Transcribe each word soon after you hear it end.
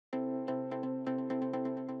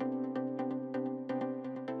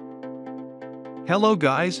Hello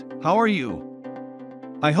guys, how are you?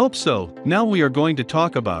 I hope so. Now we are going to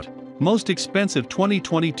talk about most expensive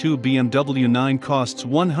 2022 BMW 9 costs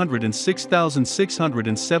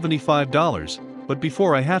 $106,675. But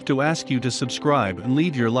before I have to ask you to subscribe and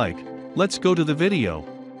leave your like, let's go to the video.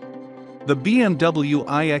 The BMW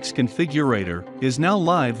iX configurator is now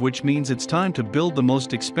live, which means it's time to build the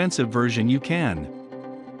most expensive version you can.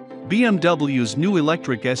 BMW's new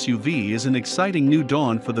electric SUV is an exciting new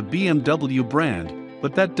dawn for the BMW brand,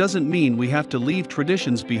 but that doesn't mean we have to leave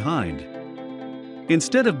traditions behind.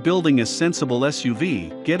 Instead of building a sensible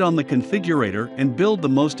SUV, get on the configurator and build the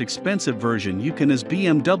most expensive version you can, as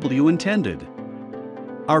BMW intended.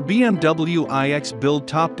 Our BMW iX build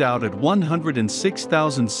topped out at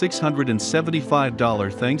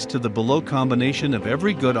 $106,675 thanks to the below combination of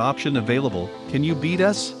every good option available. Can you beat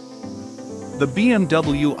us? The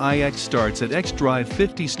BMW iX starts at xDrive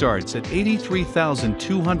 50 starts at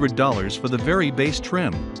 $83,200 for the very base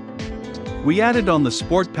trim. We added on the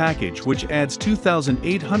Sport package, which adds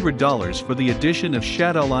 $2,800 for the addition of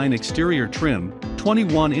Shadowline exterior trim,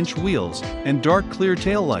 21-inch wheels, and dark clear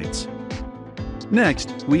taillights.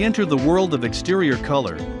 Next, we enter the world of exterior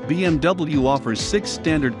color. BMW offers 6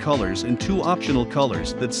 standard colors and 2 optional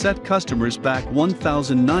colors that set customers back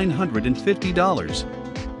 $1,950.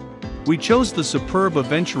 We chose the superb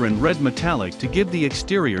Aventurin Red Metallic to give the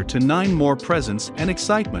exterior to 9 more presence and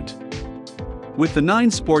excitement. With the 9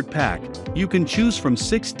 Sport pack, you can choose from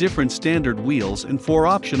 6 different standard wheels and 4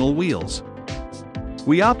 optional wheels.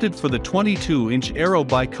 We opted for the 22-inch Aero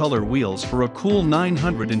bicolor wheels for a cool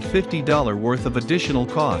 $950 worth of additional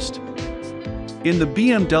cost. In the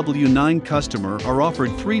BMW 9, customer are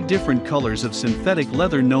offered 3 different colors of synthetic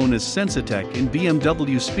leather known as Sensitech in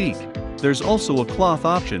BMW speak. There's also a cloth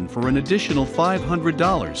option for an additional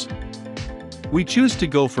 $500. We choose to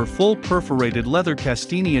go for full perforated leather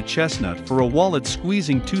Castinia chestnut for a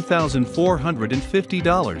wallet-squeezing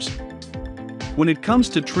 $2,450. When it comes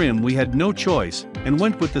to trim, we had no choice and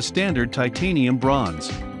went with the standard titanium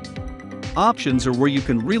bronze. Options are where you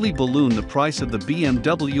can really balloon the price of the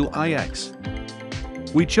BMW iX.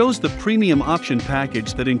 We chose the premium option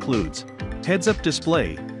package that includes heads-up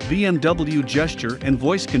display, BMW gesture and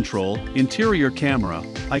voice control, interior camera,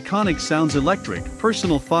 iconic sounds, electric,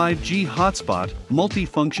 personal 5G hotspot,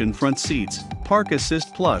 multi-function front seats, Park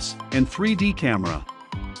Assist Plus, and 3D camera.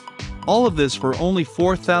 All of this for only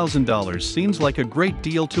 $4,000 seems like a great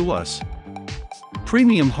deal to us.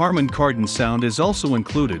 Premium Harman Kardon sound is also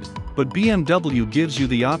included, but BMW gives you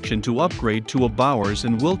the option to upgrade to a Bowers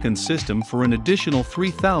 & Wilkins system for an additional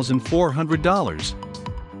 $3,400.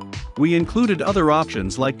 We included other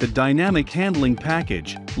options like the Dynamic Handling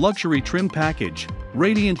Package, Luxury Trim Package,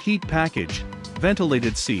 Radiant Heat Package,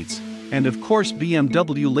 ventilated seats, and of course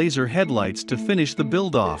BMW laser headlights to finish the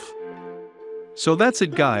build off. So that's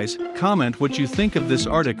it guys, comment what you think of this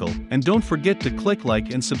article and don't forget to click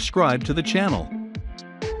like and subscribe to the channel.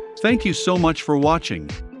 Thank you so much for watching.